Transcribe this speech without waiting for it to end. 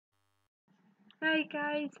Hey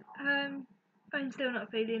guys, I'm still not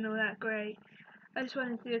feeling all that great. I just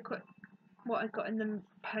wanted to do a quick what I got in the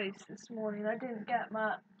post this morning. I didn't get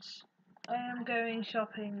much. I am going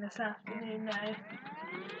shopping this afternoon now,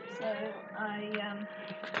 so I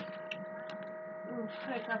will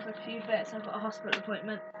pick up a few bits. I've got a hospital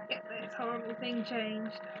appointment. Get this horrible thing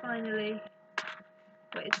changed finally.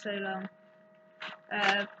 Waited so long.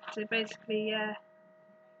 So basically,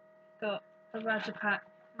 got a daklapack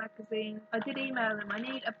magazine. I did email them. I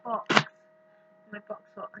need a box. My box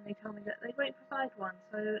lot, and they told me that they won't provide one,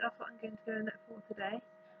 so that's what I'm going to go and look for today.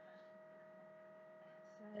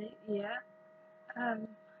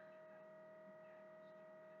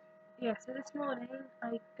 So so this morning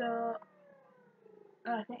I got,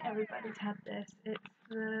 I think everybody's had this, it's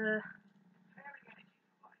the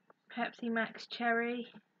Pepsi Max Cherry.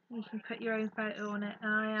 You can put your own photo on it,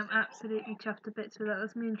 and I am absolutely chuffed to bits with that.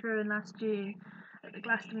 That's me and Drew in last June at the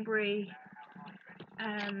Glastonbury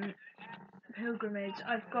pilgrimage.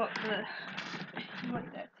 I've got the,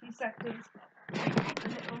 wait there 2 seconds, the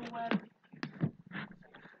little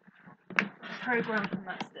programme from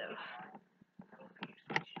that still.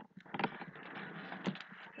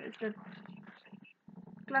 So it's the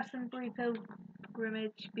Glastonbury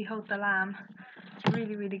pilgrimage, Behold the Lamb.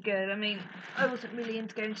 Really, really good. I mean, I wasn't really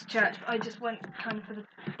into going to church, but I just went kind of for the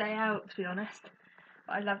day out, to be honest.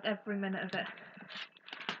 But I loved every minute of it.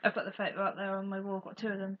 I've got the photo up there on my wall. I've got 2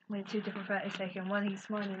 of them. We had 2 different photos taken. One he's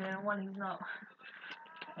smiling in and one he's not.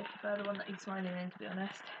 I prefer the one that he's smiling in, to be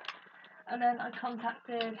honest. And then I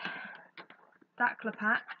contacted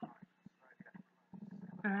daklapack.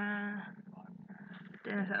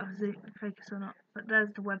 Don't know if that was focus or not, but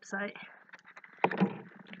there's the website.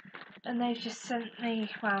 And they've just sent me,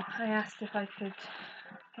 well, I asked if I could,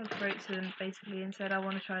 I wrote to them basically and said I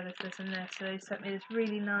want to try this, this and this. So they sent me this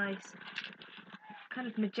really nice kind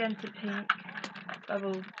of magenta pink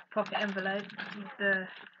bubble pocket envelope with the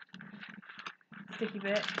sticky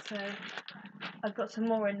bit. So I've got some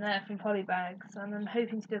more in there from polybags, and I'm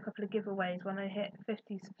hoping to do a couple of giveaways when I hit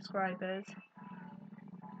 50 subscribers.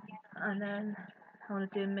 And then I want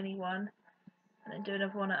to do a mini one, and then do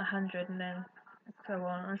another one at 100, and then so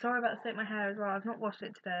on. I'm sorry about the state of my hair as well. I've not washed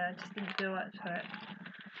it today. I just didn't feel much for it.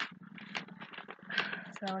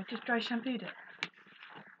 So I just dry shampooed it.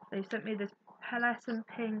 They sent me this pearlescent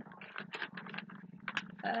pink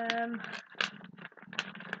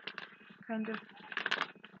kind of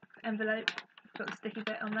envelope. Got the sticky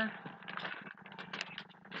bit on there.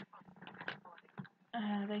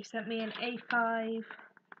 They sent me an A5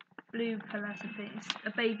 blue pearlescent pink. It's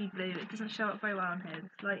a baby blue. It doesn't show up very well on here.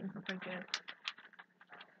 The lighting's not very good.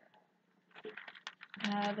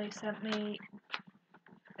 They sent me,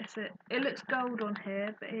 it looks gold on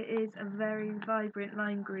here, but it is a very vibrant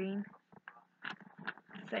lime green,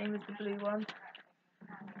 same as the blue one.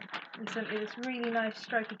 They sent me this really nice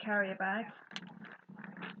stripy carrier bag,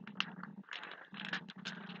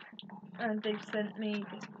 and they've sent me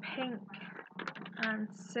this pink and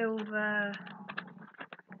silver,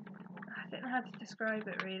 I don't know how to describe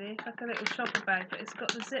it really, it's like a little shopper bag, but it's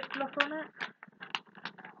got the zip lock on it.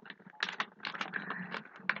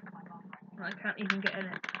 I can't even get in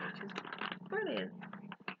it, which is brilliant.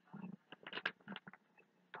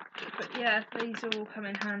 But yeah, these all come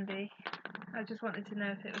in handy. I just wanted to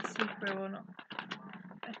know if it was see-through or not.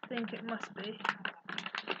 I think it must be.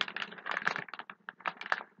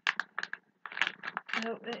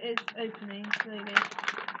 Oh, it is opening slowly.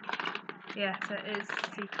 Yeah, so it is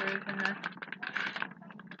see-through in there.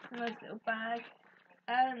 A nice little bag.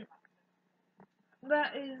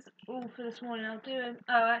 That is all for this morning. I'll do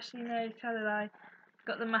actually no, tell a lie.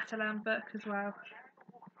 Got the Matalan book as well.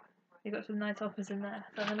 They've got some nice offers in there,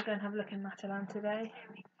 so I'm going to go and have a look in Matalan today.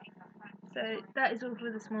 So that is all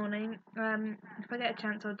for this morning. If I get a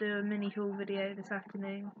chance, I'll do a mini haul video this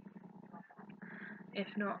afternoon.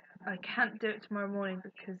 If not, I can't do it tomorrow morning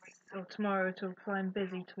or tomorrow at all, because I'm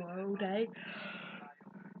busy tomorrow all day.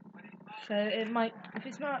 So it might, if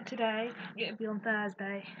it's not today, it'll be on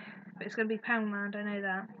Thursday. But it's going to be Poundland, I know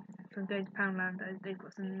that. So I'm going to Poundland. They've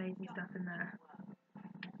got some amazing stuff in there.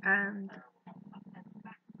 And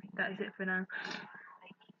that is it for now.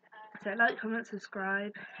 So like, comment,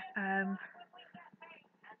 subscribe.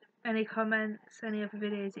 Any comments, any other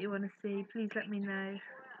videos that you want to see, please let me know.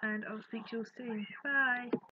 And I'll speak to you all soon. Bye!